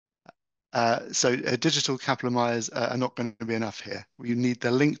So digital Kaplan-Meier's are not going to be enough here. We need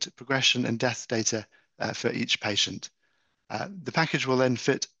the linked progression and death data for each patient. The package will then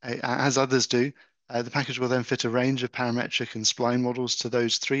fit, as others do, the package will then fit a range of parametric and spline models to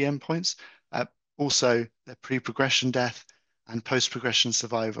those three endpoints. Also, the pre-progression death and post-progression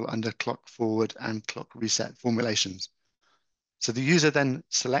survival under clock forward and clock reset formulations. So the user then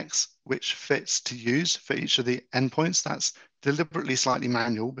selects which fits to use for each of the endpoints. That's deliberately slightly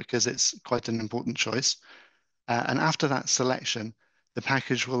manual because it's quite an important choice. And after that selection, the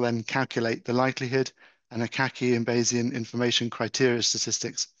package will then calculate the likelihood and Akachi and Bayesian information criteria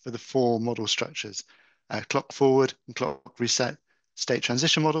statistics for the four model structures, clock forward and clock reset, state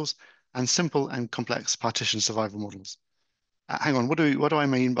transition models, and simple and complex partition survival models. Hang on, what do I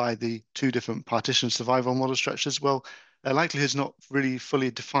mean by the two different partition survival model structures? Well, likelihood is not really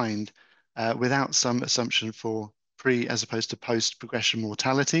fully defined without some assumption for pre as opposed to post progression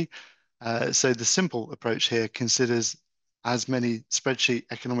mortality. So the simple approach here considers, as many spreadsheet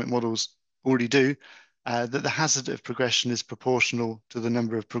economic models already do, that the hazard of progression is proportional to the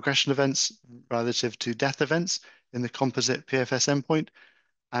number of progression events relative to death events in the composite PFS endpoint.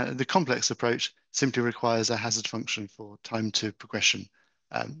 The complex approach simply requires a hazard function for time to progression,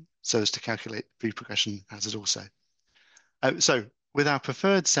 so as to calculate pre-progression hazard also. So with our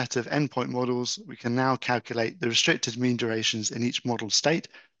preferred set of endpoint models, we can now calculate the restricted mean durations in each model state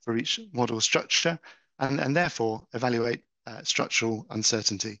for each model structure, and therefore evaluate structural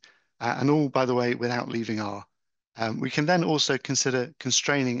uncertainty. And all, by the way, without leaving R. We can then also consider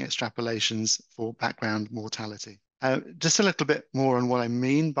constraining extrapolations for background mortality. Just a little bit more on what I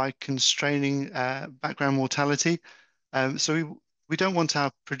mean by constraining background mortality. So we don't want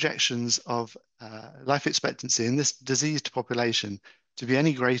our projections of life expectancy in this diseased population to be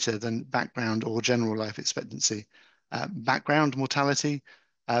any greater than background or general life expectancy. Background mortality,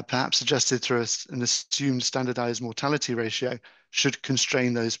 perhaps adjusted through an assumed standardized mortality ratio, should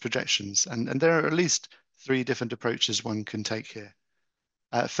constrain those projections. And there are at least three different approaches one can take here.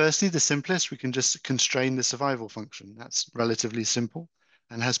 Firstly, the simplest, we can just constrain the survival function. That's relatively simple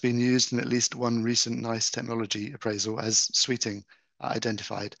and has been used in at least one recent NICE technology appraisal, as Sweeting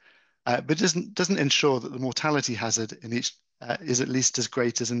identified. But doesn't ensure that the mortality hazard in each is at least as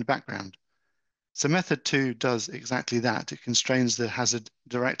great as in the background. So method 2 does exactly that. It constrains the hazard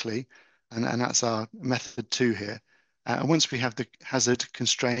directly, and that's our method 2 here. And once we have the hazard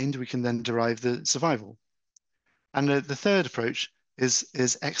constrained, we can then derive the survival. And the third approach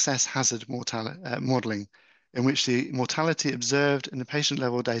is excess hazard modeling, in which the mortality observed in the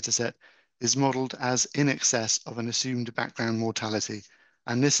patient-level dataset is modeled as in excess of an assumed background mortality.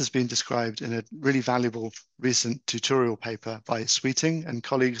 And this has been described in a really valuable recent tutorial paper by Sweeting and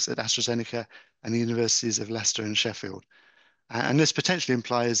colleagues at AstraZeneca and the universities of Leicester and Sheffield. And this potentially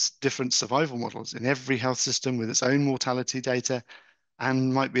implies different survival models in every health system with its own mortality data,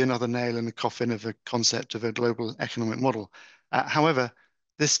 and might be another nail in the coffin of a concept of a global economic model. However,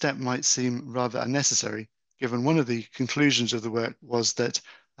 this step might seem rather unnecessary, given one of the conclusions of the work was that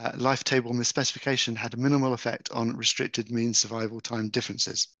life table misspecification had a minimal effect on restricted mean survival time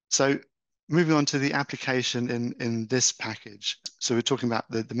differences. So moving on to the application in this package. So we're talking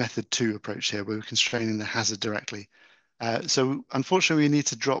about the method 2 approach here, where we're constraining the hazard directly. So unfortunately, we need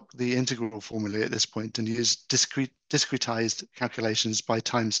to drop the integral formula at this point and use discretized calculations by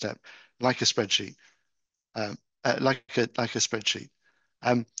time step, like a spreadsheet.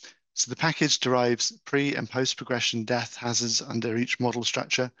 So the package derives pre and post progression death hazards under each model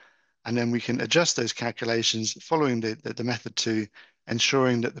structure, and then we can adjust those calculations following the method 2,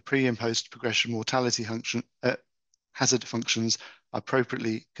 ensuring that the pre and post progression mortality hazard functions are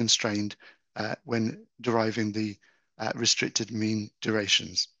appropriately constrained when deriving the restricted mean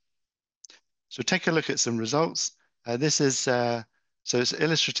durations. So take a look at some results. This is so it's an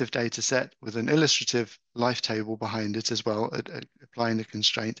illustrative data set with an illustrative life table behind it as well, applying the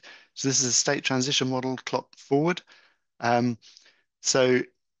constraint. So this is a state transition model clock forward. So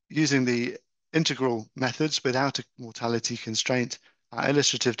using the integral methods without a mortality constraint, our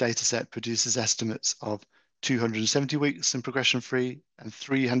illustrative data set produces estimates of 270 weeks in progression-free and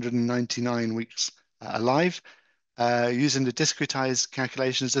 399 weeks alive. Using the discretized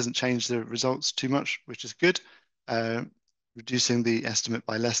calculations doesn't change the results too much, which is good, reducing the estimate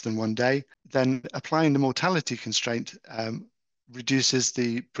by less than 1 day. Then applying the mortality constraint reduces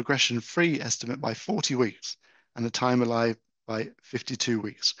the progression-free estimate by 40 weeks and the time alive by 52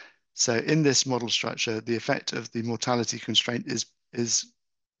 weeks. So in this model structure, the effect of the mortality constraint is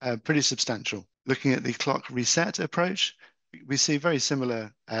pretty substantial. Looking at the clock reset approach, we see very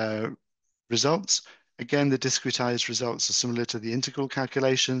similar results. Again, the discretized results are similar to the integral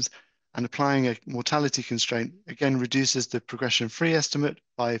calculations, And applying a mortality constraint, again, reduces the progression-free estimate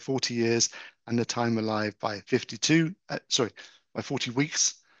by 40 years and the time alive by 40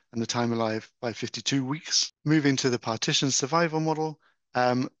 weeks, and the time alive by 52 weeks. Moving to the partition survival model,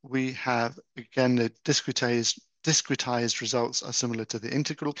 we have, again, the discretized results are similar to the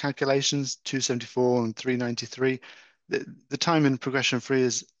integral calculations, 274 and 393. The time in progression-free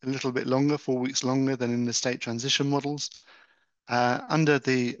is a little bit longer, 4 weeks longer than in the state transition models. Under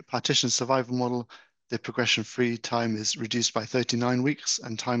the partition survival model, the progression-free time is reduced by 39 weeks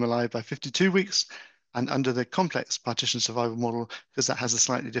and time alive by 52 weeks. And under the complex partition survival model, because that has a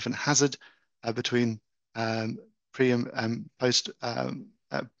slightly different hazard between pre and post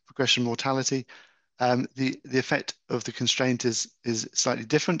progression mortality, the effect of the constraint is slightly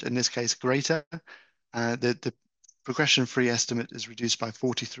different, in this case greater. The progression-free estimate is reduced by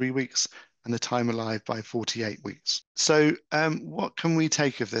 43 weeks and the time alive by 48 weeks. So what can we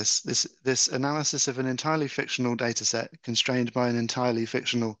take of this analysis of an entirely fictional data set constrained by an entirely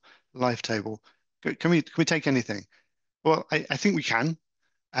fictional life table? Can we take anything? Well, I think we can.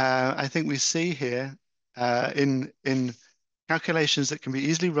 I think we see here in calculations that can be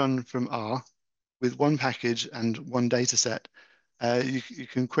easily run from R with one package and one data set, you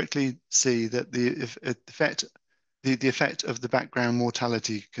can quickly see that the effect of the background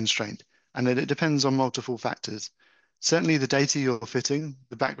mortality constraint, and that it depends on multiple factors. Certainly the data you're fitting,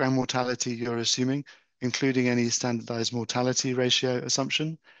 the background mortality you're assuming, including any standardized mortality ratio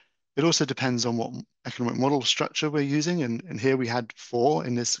assumption. It also depends on what economic model structure we're using, and here we had 4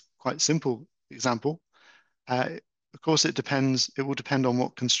 in this quite simple example. Of course, it will depend on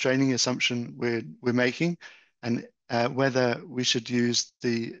what constraining assumption we're making, and whether we should use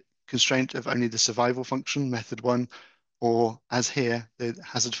the constraint of only the survival function, method 1, or as here, the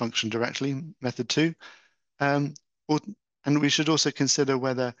hazard function directly, method 2. And we should also consider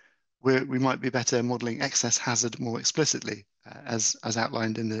whether we might be better modeling excess hazard more explicitly, as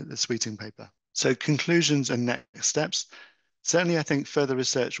outlined in the Sweeting paper. So conclusions and next steps. Certainly, I think further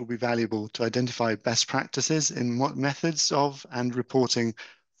research will be valuable to identify best practices in what methods of and reporting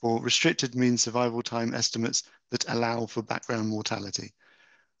for restricted mean survival time estimates that allow for background mortality.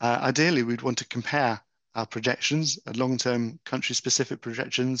 Ideally, we'd want to compare our projections, long-term country-specific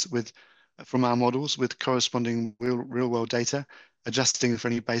projections from our models with corresponding real-world data, adjusting for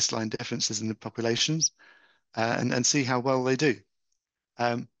any baseline differences in the populations, and see how well they do.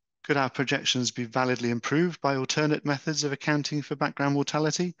 Could our projections be validly improved by alternate methods of accounting for background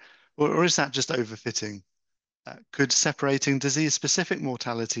mortality, or is that just overfitting? Could separating disease-specific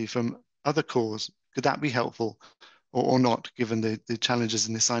mortality from other cause, could that be helpful or not, given the challenges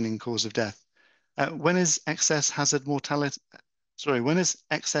in assigning cause of death? When is excess hazard modeling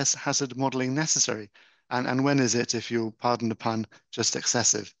necessary? And when is it, if you'll pardon the pun, just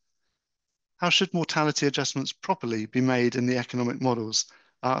excessive? How should mortality adjustments properly be made in the economic models?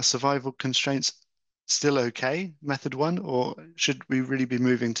 Are survival constraints still okay, method 1, or should we really be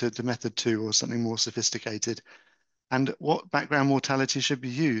moving to method 2 or something more sophisticated? And what background mortality should be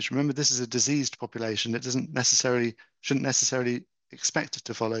used? Remember, this is a diseased population that shouldn't necessarily expect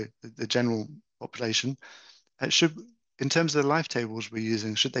to follow the general population. In terms of the life tables we're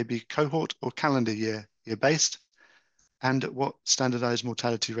using, should they be cohort or calendar year based? And what standardized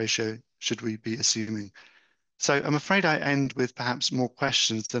mortality ratio should we be assuming? So I'm afraid I end with perhaps more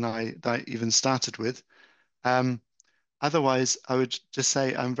questions than I even started with. Otherwise, I would just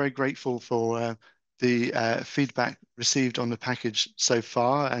say I'm very grateful for the feedback received on the package so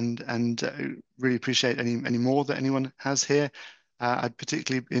far, and really appreciate any more that anyone has here. I'd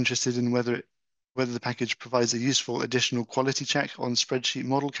particularly be interested in whether the package provides a useful additional quality check on spreadsheet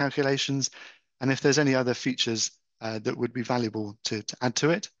model calculations, and if there's any other features that would be valuable to add to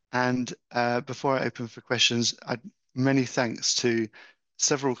it. And before I open for questions, many thanks to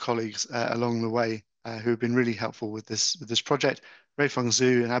several colleagues along the way who have been really helpful with this project. Reifeng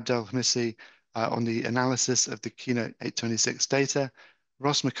Zhu and Abdel Hamissi on the analysis of the Keynote 826 data,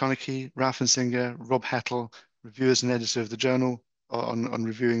 Ross McConaughey, Ralph Singer, Rob Hettel, reviewers and editor of the journal, on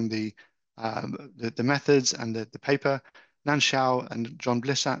reviewing the methods and the paper, Nan Xiao and John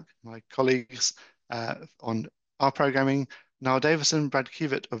Blissack, my colleagues on R programming, Niall Davison, Brad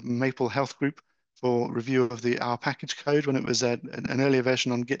Kiewit of Maple Health Group for review of the R package code when it was an earlier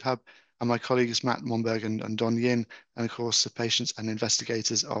version on GitHub, and my colleagues Matt Momberg and Don Yin, and of course the patients and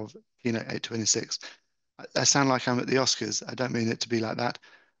investigators of Keynote 826. I sound like I'm at the Oscars. I don't mean it to be like that.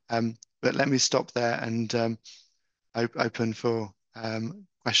 But let me stop there and open for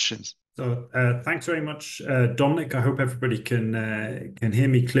questions. So thanks very much, Dominic. I hope everybody can hear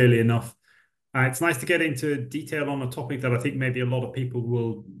me clearly enough. It's nice to get into detail on a topic that I think maybe a lot of people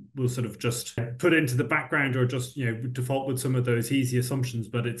will will sort of just put into the background or just, default with some of those easy assumptions.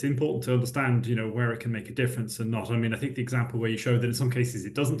 But it's important to understand, where it can make a difference and not. I mean, I think the example where you showed that in some cases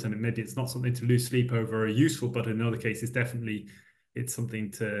it doesn't, and maybe it's not something to lose sleep over or useful, but in other cases, definitely it's something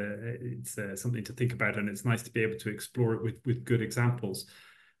to think about, and it's nice to be able to explore it with good examples.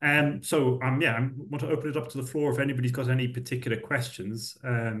 Yeah, I want to open it up to the floor if anybody's got any particular questions.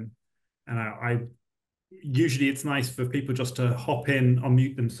 And I usually it's nice for people just to hop in,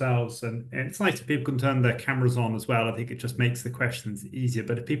 unmute themselves, and it's nice if people can turn their cameras on as well. I think it just makes the questions easier.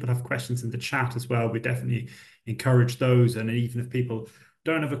 But if people have questions in the chat as well, we definitely encourage those. And even if people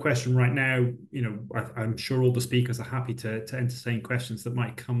don't have a question right now, I'm sure all the speakers are happy to entertain questions that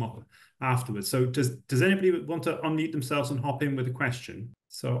might come up afterwards. So does anybody want to unmute themselves and hop in with a question?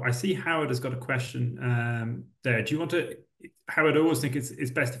 So I see Howard has got a question there. Do you want to, Howard? I always think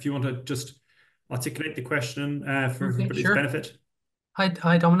it's best if you want to just articulate the question for Okay, everybody's sure. benefit.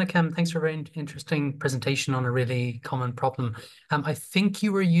 Hi, Dominic. Thanks for a very interesting presentation on a really common problem. I think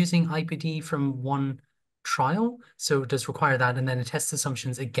you were using IPD from one trial, so it does require that, and then it tests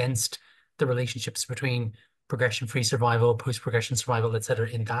assumptions against the relationships between progression-free survival, post-progression survival, etc.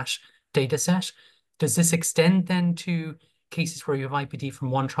 in that data set. Does this extend then to cases where you have IPD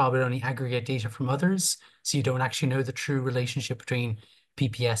from one trial but only aggregate data from others, so you don't actually know the true relationship between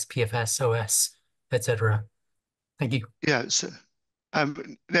PPS, PFS, OS, etc.? Thank you. Yeah. So,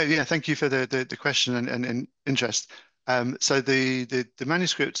 no, yeah. Thank you for the question and interest. So the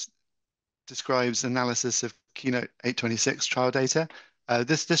manuscript describes analysis of Keynote 826 trial data.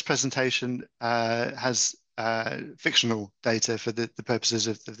 This presentation has fictional data for the purposes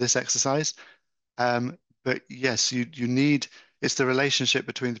of this exercise. But yes, you need, it's the relationship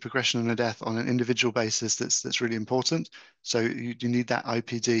between the progression and the death on an individual basis that's really important. So you need that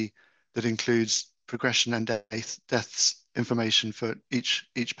IPD that includes progression and deaths information for each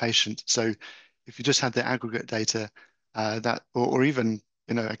patient. So if you just had the aggregate data, that or even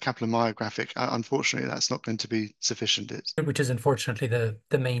a Kaplan-Meier graphic, unfortunately, that's not going to be sufficient. Which is unfortunately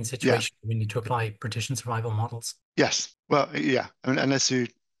the main Yeah. situation when you to apply prediction survival models. Yes. Well, yeah. I mean, unless you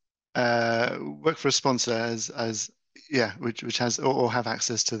work for a sponsor which has or have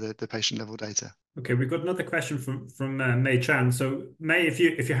access to the patient level data. Okay, we've got another question from May Chan. So May, if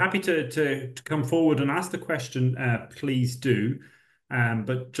you're happy to come forward and ask the question, please do.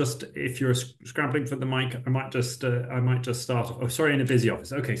 But just if you're scrambling for the mic, I might just start. Oh, sorry, in a busy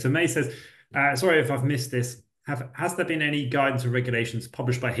office. Okay, so May says, sorry if I've missed this. Has there been any guidance or regulations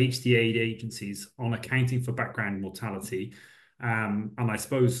published by HTA agencies on accounting for background mortality? And I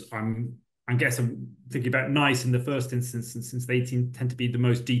suppose I guess I'm thinking about NICE in the first instance, since they tend to be the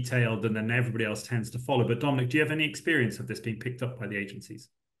most detailed and then everybody else tends to follow. But Dominic, do you have any experience of this being picked up by the agencies?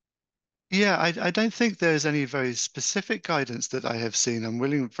 Yeah, I don't think there's any very specific guidance that I have seen.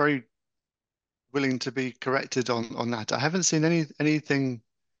 I'm very willing to be corrected on that. I haven't seen anything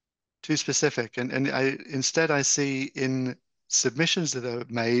too specific, and instead I see in submissions that are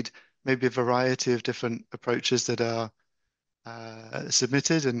made maybe a variety of different approaches that are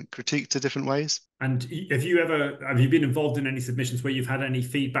submitted and critiqued to different ways. And have you been involved in any submissions where you've had any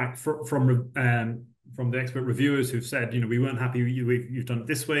feedback from the expert reviewers who've said, we weren't happy, you've done it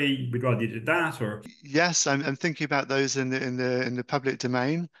this way, we'd rather you did that? Or Yes, I'm thinking about those in the public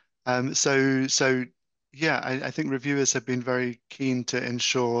domain. So yeah, I think reviewers have been very keen to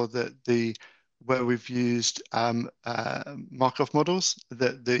ensure that where we've used Markov models,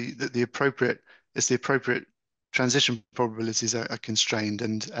 that the appropriate transition probabilities are constrained.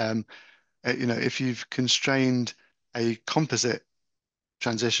 And if you've constrained a composite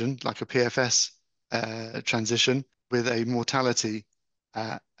transition, like a PFS transition with a mortality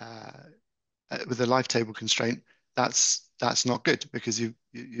uh, uh, with a life table constraint, that's not good because you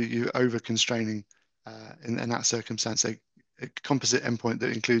over constraining in that circumstance a composite endpoint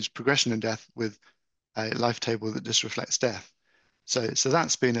that includes progression and death with a life table that just reflects death. So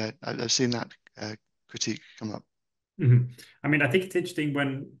that's been I've seen that critique come up. Mhm. I mean, I think it's interesting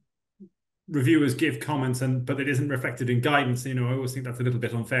when reviewers give comments but it isn't reflected in guidance. I always think that's a little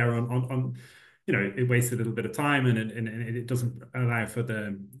bit unfair on it wastes a little bit of time and it doesn't allow for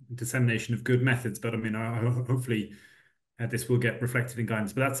the dissemination of good methods. But I mean, hopefully this will get reflected in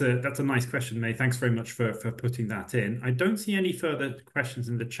guidance. But that's a nice question, May. Thanks very much for putting that in. I don't see any further questions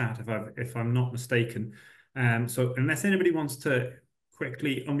in the chat if I'm not mistaken. So unless anybody wants to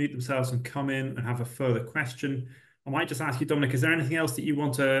quickly unmute themselves and come in and have a further question, I might just ask you, Dominic, is there anything else that you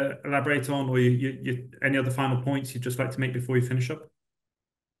want to elaborate on, or any other final points you'd just like to make before you finish up?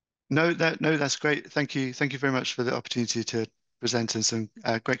 No, that's great. Thank you very much for the opportunity to present and some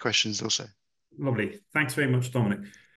great questions also. Lovely. Thanks very much, Dominic.